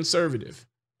 Yeah, they're conservative.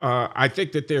 I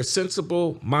think that they're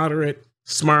sensible, moderate,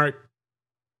 smart,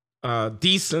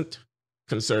 decent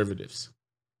conservatives.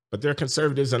 But they're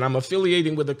conservatives, and I'm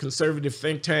affiliating with a conservative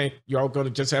think tank. Y'all going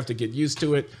to just have to get used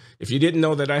to it. If you didn't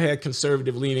know that I had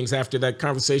conservative leanings after that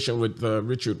conversation with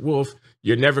Richard Wolff,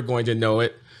 you're never going to know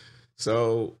it.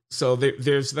 So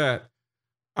there's that.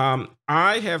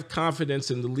 I have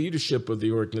confidence in the leadership of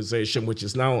the organization, which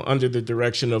is now under the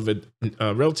direction of a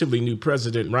relatively new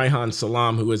president, Reihan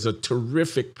Salam, who is a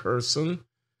terrific person,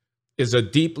 is a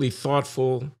deeply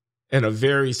thoughtful and a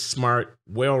very smart,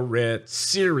 well-read,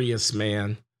 serious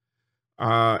man.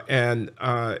 And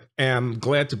am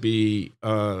glad to be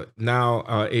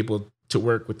now able to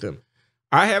work with them.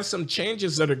 I have some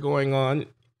changes that are going on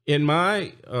in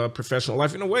my professional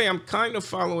life. In a way, I'm kind of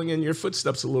following in your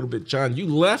footsteps a little bit, John. You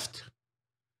left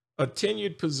a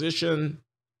tenured position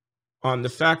on the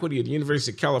faculty at the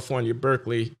University of California,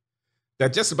 Berkeley,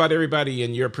 that just about everybody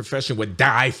in your profession would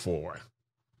die for,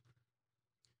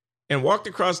 and walked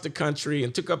across the country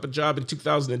and took up a job in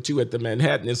 2002 at the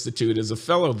Manhattan Institute as a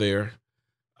fellow there.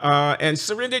 And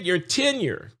surrendered your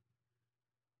tenure.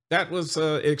 That was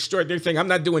an extraordinary thing. I'm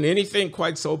not doing anything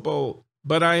quite so bold,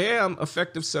 but I am,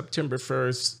 effective September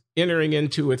 1st, entering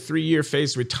into a 3-year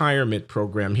phased retirement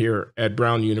program here at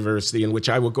Brown University, in which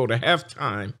I will go to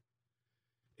half-time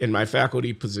in my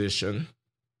faculty position.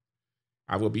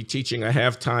 I will be teaching a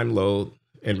half-time load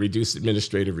and reduced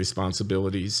administrative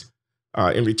responsibilities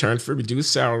in return for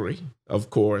reduced salary, of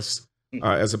course.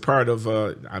 As a part of,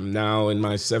 I'm now in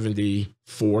my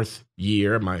 74th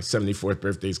year. My 74th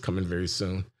birthday is coming very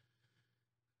soon.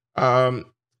 I'm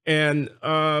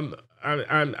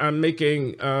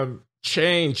making a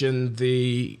change in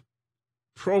the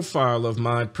profile of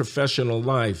my professional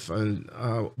life, and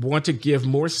want to give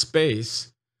more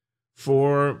space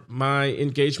for my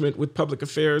engagement with public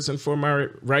affairs and for my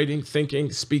writing, thinking,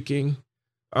 speaking,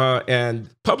 and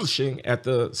publishing at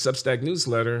the Substack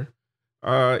newsletter.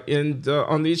 On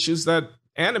the issues that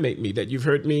animate me, that you've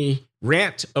heard me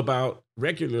rant about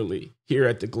regularly here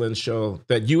at the Glenn Show,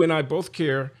 that you and I both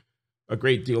care a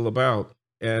great deal about.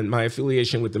 And my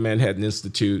affiliation with the Manhattan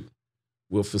Institute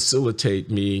will facilitate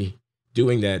me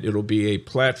doing that. It'll be a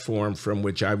platform from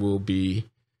which I will be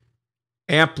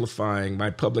amplifying my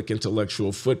public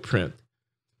intellectual footprint.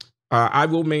 I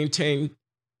will maintain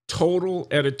total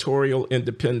editorial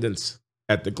independence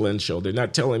at the Glenn Show. They're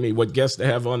not telling me what guests to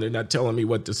have on. They're not telling me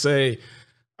what to say.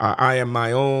 I am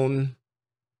my own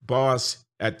boss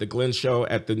at the Glenn Show,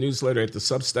 at the newsletter, at the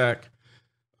Substack.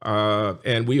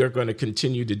 And we are going to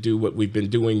continue to do what we've been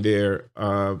doing there.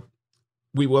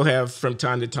 We will have from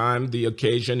time to time the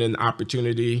occasion and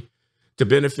opportunity to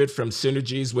benefit from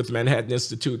synergies with Manhattan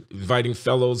Institute, inviting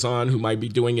fellows on who might be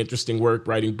doing interesting work,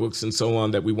 writing books and so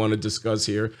on that we want to discuss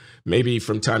here. Maybe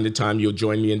from time to time you'll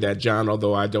join me in that, John,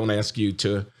 although I don't ask you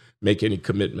to make any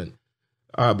commitment,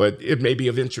 but it may be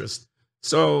of interest.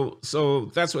 So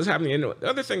that's what's happening. And the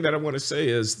other thing that I want to say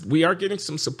is we are getting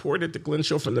some support at the Glenn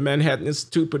Show from the Manhattan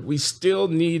Institute, but we still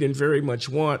need and very much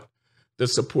want the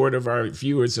support of our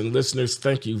viewers and listeners.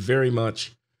 Thank you very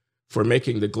much for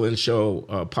making the Glenn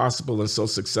Show possible and so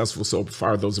successful so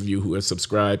far. Those of you who have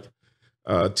subscribed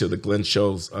to the Glenn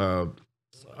Show's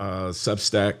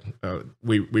Substack,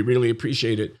 we really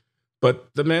appreciate it. But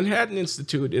the Manhattan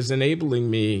Institute is enabling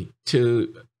me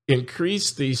to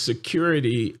increase the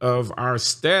security of our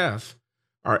staff,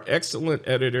 our excellent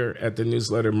editor at the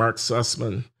newsletter, Mark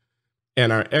Sussman,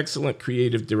 and our excellent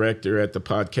creative director at the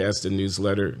podcast and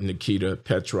newsletter, Nikita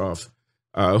Petrov,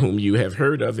 whom you have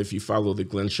heard of if you follow the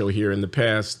Glenn Show here in the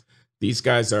past. These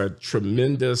guys are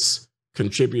tremendous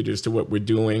contributors to what we're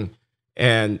doing,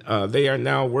 and they are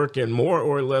now working more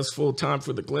or less full-time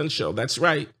for the Glenn Show. That's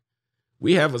right.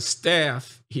 We have a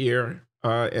staff here,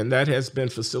 and that has been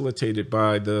facilitated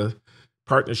by the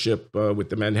partnership with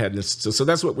the Manhattan Institute. So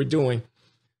that's what we're doing.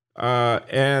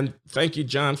 And thank you,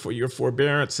 John, for your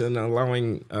forbearance and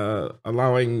allowing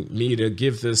me to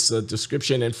give this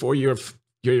description, and for your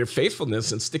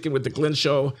faithfulness and sticking with the Glenn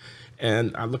Show.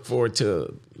 And I look forward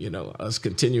to, us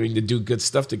continuing to do good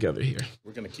stuff together here.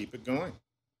 We're going to keep it going.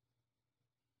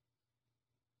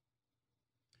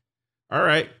 All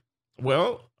right.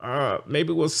 Well,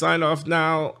 maybe we'll sign off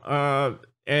now.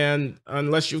 And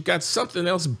unless you've got something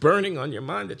else burning on your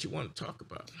mind that you want to talk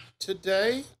about.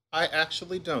 Today, I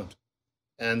actually don't.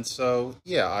 And so,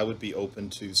 yeah, I would be open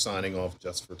to signing off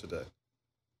just for today.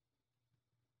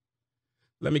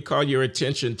 Let me call your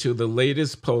attention to the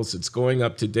latest post. It's going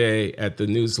up today at the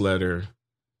newsletter,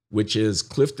 which is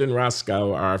Clifton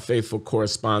Roscoe, our faithful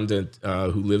correspondent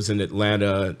who lives in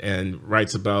Atlanta and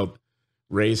writes about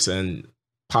race and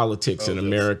politics in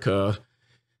America,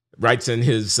 writes in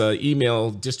his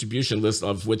email distribution list,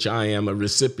 of which I am a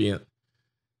recipient.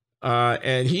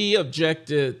 And he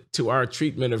objected to our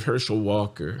treatment of Herschel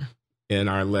Walker in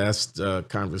our last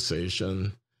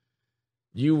conversation.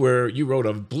 You wrote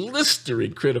a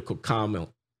blistering critical column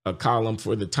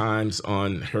for the Times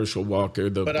on Herschel Walker,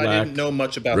 but I didn't know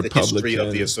much about the history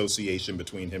of the association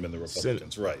between him and the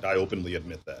Republicans. Right. I openly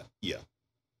admit that. Yeah.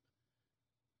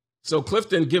 So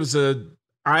Clifton gives a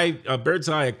bird's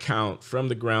eye account from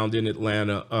the ground in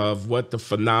Atlanta of what the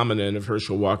phenomenon of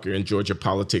Herschel Walker in Georgia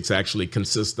politics actually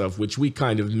consists of, which we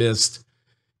kind of missed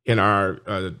in our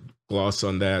gloss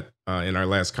on that in our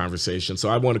last conversation. So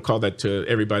I want to call that to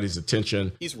everybody's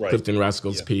attention. He's right. Clifton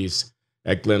Roscoe's piece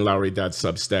at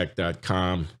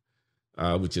glennloury.substack.com,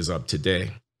 which is up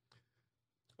today.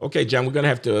 Okay, John, we're going to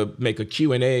have to make a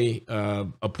Q&A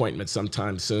appointment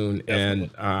sometime soon. Definitely. And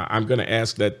I'm going to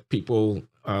ask that people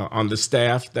on the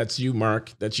staff, that's you,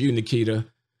 Mark, that's you, Nikita,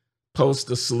 post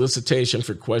a solicitation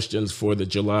for questions for the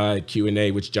July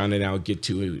Q&A, which John and I will get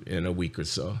to in a week or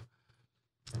so.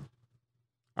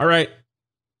 All right.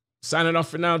 Signing off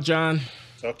for now, John.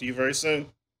 Talk to you very soon.